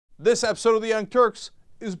This episode of the Young Turks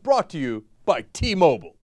is brought to you by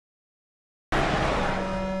T-Mobile.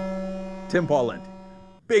 Tim Pawlenty,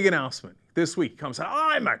 big announcement this week comes out.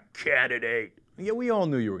 I'm a candidate. Yeah, we all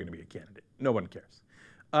knew you were going to be a candidate. No one cares.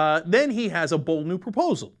 Then he has a bold new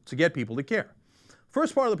proposal to get people to care.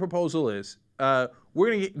 First part of the proposal is we're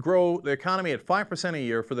going to grow the economy at 5% a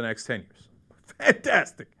year for the next 10 years.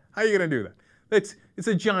 Fantastic. How are you going to do that? It's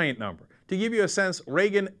a giant number. To give you a sense,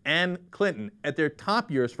 Reagan and Clinton at their top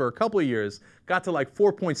years for a couple of years got to like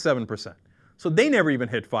 4.7%. So they never even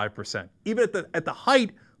hit 5%, even at the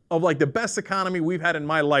height of like the best economy we've had in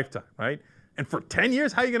my lifetime, right? And for 10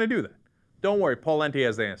 years, how are you going to do that? Don't worry, Pawlenty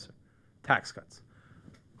has the answer. Tax cuts.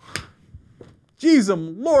 Jeez,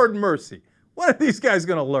 Lord mercy. What are these guys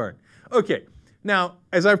going to learn? Okay, now,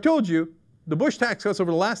 as I've told you, the Bush tax cuts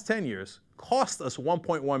over the last 10 years cost us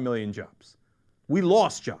 1.1 million jobs. We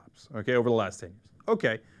lost jobs, okay, over the last 10 years.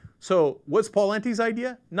 Okay, so what's Pawlenty's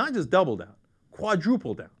idea? Not just double down,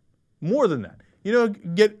 quadruple down, more than that. You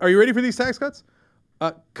know, are you ready for these tax cuts?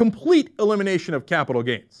 Complete elimination of capital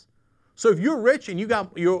gains. So if you're rich and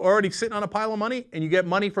you're already sitting on a pile of money and you get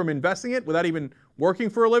money from investing it without even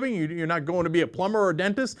working for a living, you're not going to be a plumber or a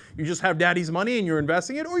dentist, you just have daddy's money and you're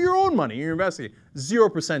investing it, or your own money and you're investing it,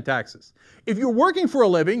 0% taxes. If you're working for a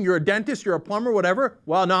living, you're a dentist, you're a plumber, whatever,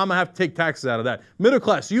 well, no, I'm going to have to take taxes out of that. Middle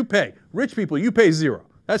class, you pay. Rich people, you pay 0.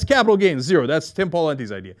 That's capital gains, 0. That's Tim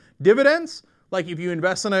Pawlenty's idea. Dividends, like if you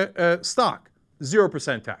invest in a stock,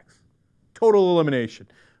 0% tax. Total elimination.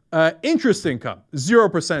 Interest income,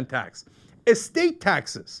 0% tax. Estate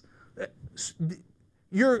taxes.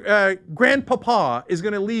 Your grandpapa is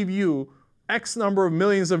going to leave you X number of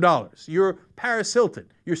millions of dollars. You're Paris Hilton.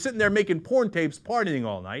 You're sitting there making porn tapes, partying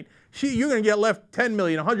all night. You're going to get left 10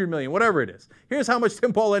 million, 100 million, whatever it is. Here's how much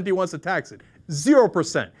Tim Pawlenty wants to tax it.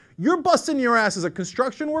 0%. You're busting your ass as a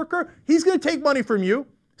construction worker. He's going to take money from you.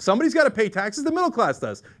 Somebody's got to pay taxes. The middle class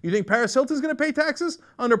does. You think Paris Hilton's going to pay taxes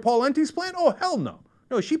under Pawlenty's plan? Oh, hell no.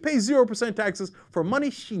 No, she pays 0% taxes for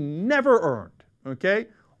money she never earned, okay?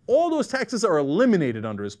 All those taxes are eliminated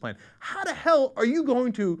under his plan. How the hell are you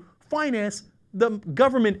going to finance the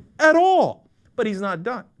government at all? But he's not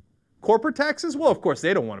done. Corporate taxes? Well, of course,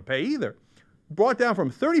 they don't want to pay either. Brought down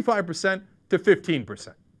from 35% to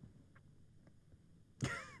 15%.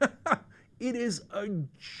 It is a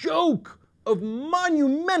joke of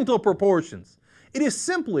monumental proportions. It is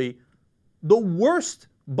simply the worst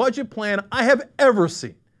budget plan I have ever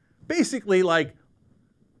seen. Basically, like,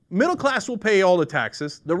 middle class will pay all the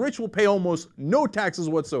taxes, the rich will pay almost no taxes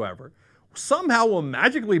whatsoever, somehow will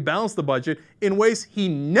magically balance the budget in ways he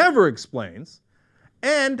never explains,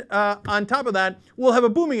 and on top of that, we'll have a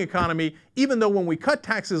booming economy, even though when we cut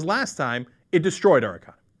taxes last time, it destroyed our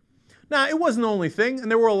economy. Now, it wasn't the only thing,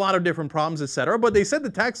 and there were a lot of different problems, etc., but they said the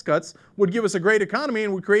tax cuts would give us a great economy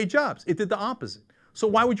and would create jobs. It did the opposite. So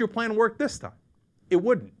why would your plan work this time? It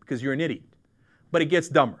wouldn't, because you're an idiot. But it gets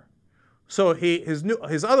dumber. So his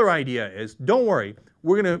other idea is, don't worry,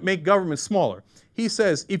 we're going to make government smaller. He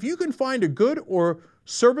says, if you can find a good or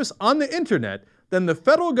service on the internet, then the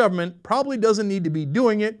federal government probably doesn't need to be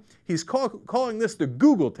doing it. He's calling this the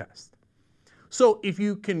Google test. So if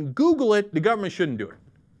you can Google it, the government shouldn't do it.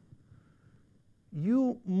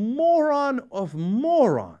 You moron of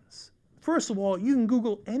morons. First of all, you can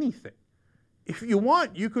Google anything. If you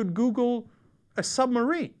want, you could Google a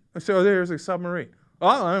submarine. So there's a submarine.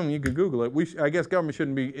 Oh, you could Google it. I guess government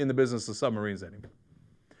shouldn't be in the business of submarines anymore.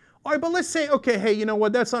 All right, but let's say, okay, hey, you know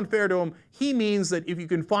what? That's unfair to him. He means that if you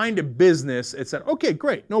can find a business, etc. Okay,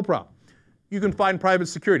 great, no problem. You can find private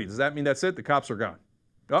security. Does that mean that's it? The cops are gone.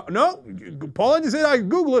 No, Pawlenty said I can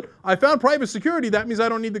Google it. I found private security. That means I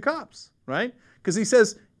don't need the cops, right? Because he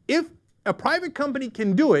says if a private company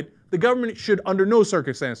can do it, the government should under no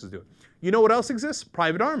circumstances do it. You know what else exists?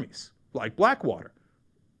 Private armies, like Blackwater.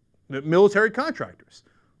 The military contractors.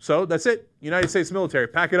 So that's it. United States military,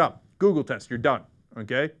 pack it up. Google test, you're done.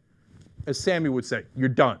 Okay? As Sammy would say, you're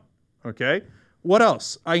done. Okay? What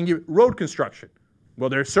else? I can give road construction. Well,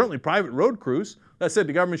 there's certainly private road crews. That said,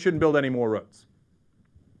 the government shouldn't build any more roads.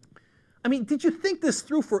 I mean, did you think this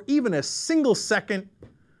through for even a single second?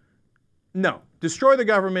 No. Destroy the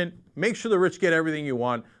government, make sure the rich get everything you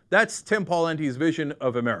want. That's Tim Pawlenty's vision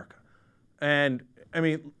of America. And I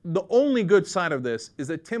mean, the only good side of this is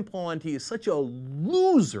that Tim Pawlenty is such a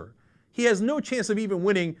loser. He has no chance of even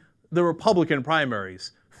winning the Republican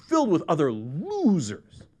primaries, filled with other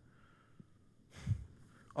losers.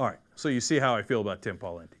 All right, so you see how I feel about Tim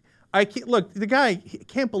Pawlenty. Look, the guy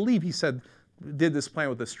can't believe he did this plan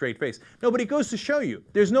with a straight face. No, but it goes to show you,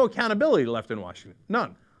 there's no accountability left in Washington.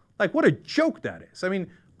 None. Like, what a joke that is. I mean,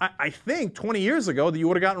 I think 20 years ago that you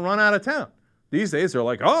would have gotten run out of town. These days, they're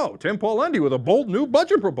like, oh, Tim Pawlenty with a bold new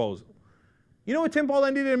budget proposal. You know what Tim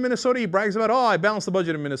Pawlenty did in Minnesota? He brags about, oh, I balanced the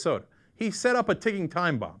budget in Minnesota. He set up a ticking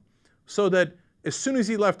time bomb so that as soon as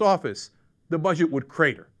he left office, the budget would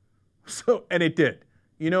crater. And it did.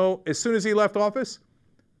 You know, as soon as he left office,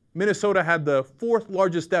 Minnesota had the 4th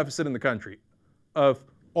largest deficit in the country of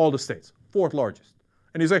all the states. 4th largest.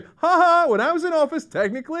 And he's like, ha, when I was in office,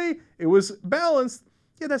 technically, it was balanced.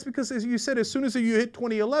 Yeah, that's because, as you said, as soon as you hit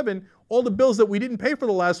 2011, all the bills that we didn't pay for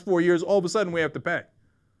the last 4 years, all of a sudden we have to pay.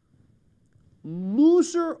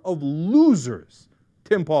 Loser of losers,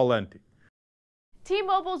 Tim Pawlenty.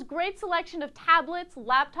 T-Mobile's great selection of tablets,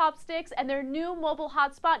 laptop sticks, and their new mobile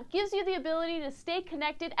hotspot gives you the ability to stay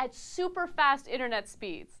connected at super fast internet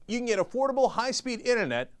speeds. You can get affordable high-speed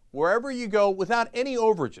internet wherever you go without any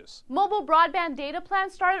overages. Mobile broadband data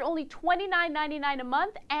plans start at only $29.99 a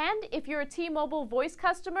month, and if you're a T-Mobile voice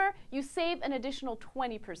customer, you save an additional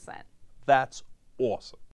 20%. That's awesome.